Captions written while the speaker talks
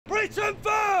Britain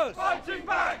first! Fighting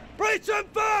back! Britain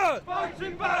first!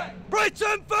 Fighting back!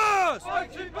 Britain first!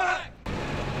 Fighting back!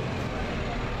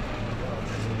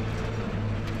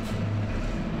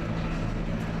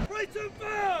 Britain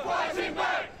first! Fighting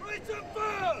back! Britain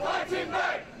first! Fighting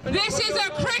back! This is a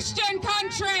Christian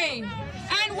country,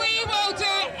 and we will do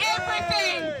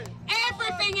everything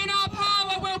in our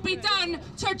power will be done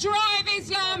to drive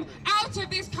Islam out of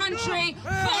this country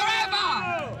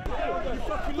forever.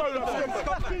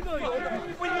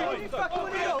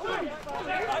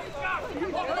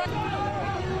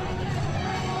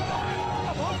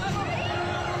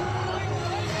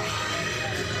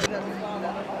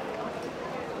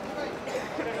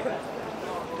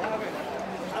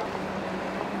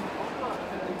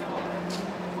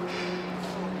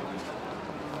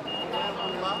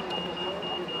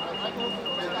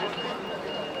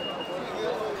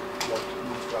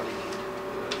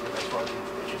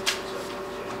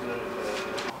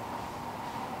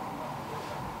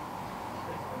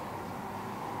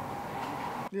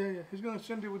 Yeah, he's going to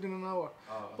send it within an hour.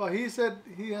 But he said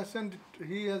he has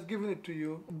given it to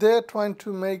you. They're trying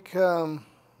to make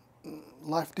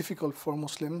life difficult for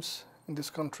Muslims in this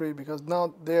country because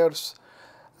now their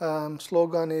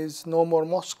slogan is no more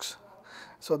mosques.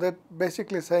 So they're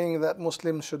basically saying that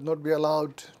Muslims should not be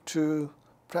allowed to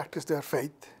practice their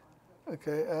faith.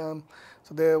 Okay,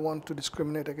 so they want to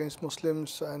discriminate against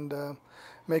Muslims and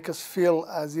make us feel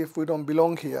as if we don't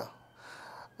belong here.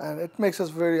 And it makes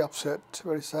us very upset,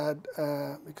 very sad,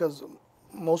 because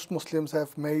most Muslims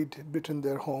have made Britain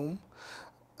their home.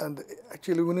 And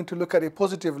actually we need to look at it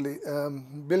positively.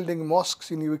 Building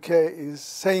mosques in UK is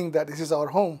saying that this is our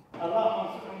home.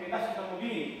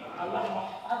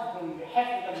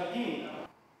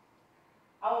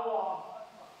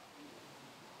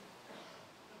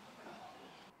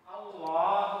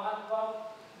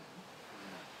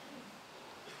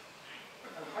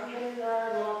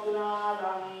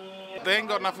 They ain't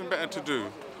got nothing better to do.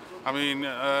 I mean,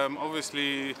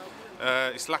 obviously,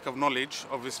 it's lack of knowledge.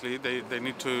 Obviously, they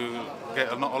need to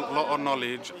get a lot of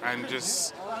knowledge and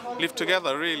just live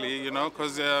together, really, you know,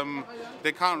 because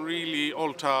they can't really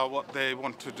alter what they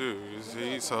want to do, you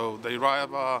see. So they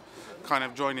rather kind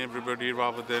of join everybody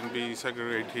rather than be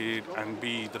segregated and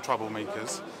be the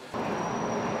troublemakers.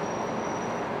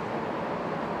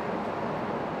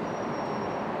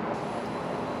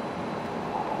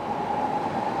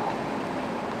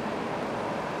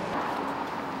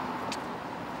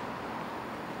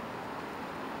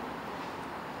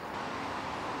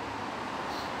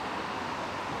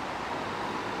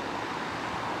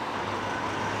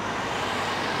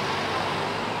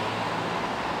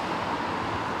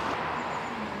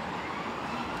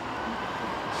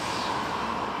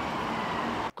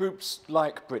 Groups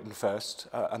like Britain First,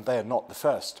 and they are not the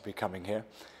first to be coming here,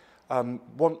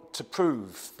 want to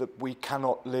prove that we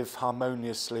cannot live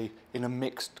harmoniously in a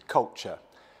mixed culture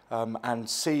and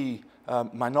see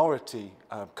minority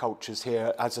cultures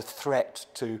here as a threat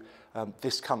to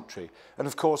this country. And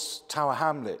of course, Tower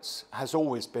Hamlets has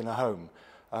always been a home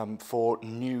for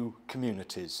new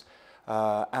communities.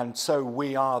 And so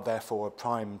we are therefore a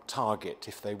prime target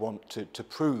if they want to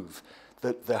prove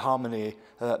that the harmony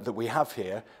that we have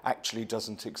here actually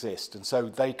doesn't exist. And so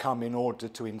they come in order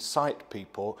to incite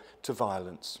people to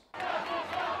violence.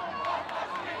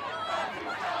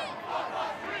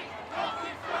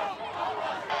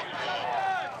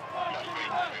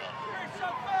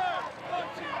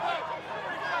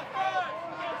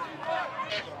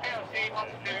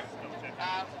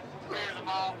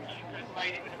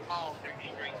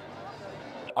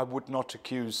 I would not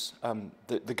accuse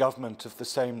the government of the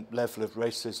same level of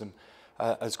racism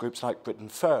as groups like Britain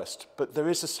First, but there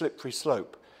is a slippery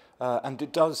slope, and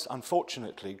it does,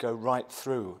 unfortunately, go right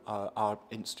through our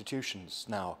institutions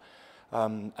now.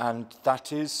 And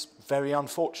that is very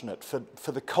unfortunate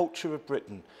for the culture of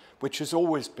Britain, which has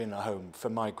always been a home for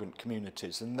migrant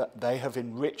communities, and that they have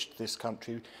enriched this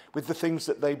country with the things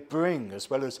that they bring, as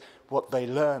well as what they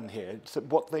learn here,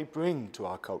 what they bring to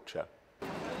our culture.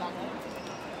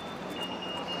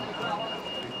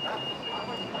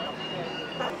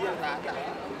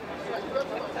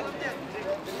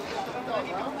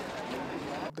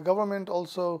 The government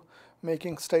also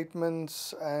making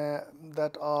statements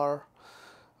that are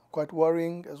quite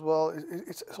worrying as well.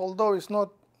 Although it's not,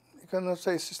 you cannot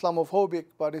say it's Islamophobic,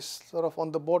 but it's sort of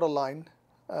on the borderline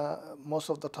most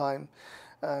of the time,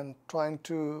 and trying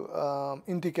to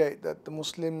indicate that the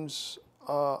Muslims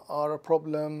are a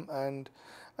problem, and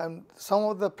some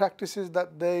of the practices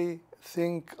that they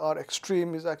think are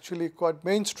extreme is actually quite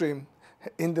mainstream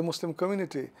in the Muslim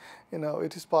community. You know,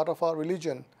 it is part of our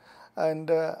religion, And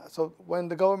so when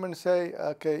the government say,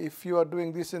 okay, if you are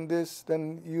doing this and this,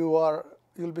 then you'll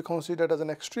be considered as an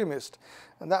extremist,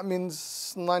 and that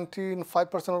means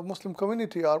 95% of Muslim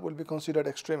community will be considered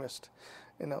extremist.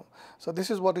 So this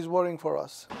is what is worrying for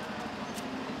us.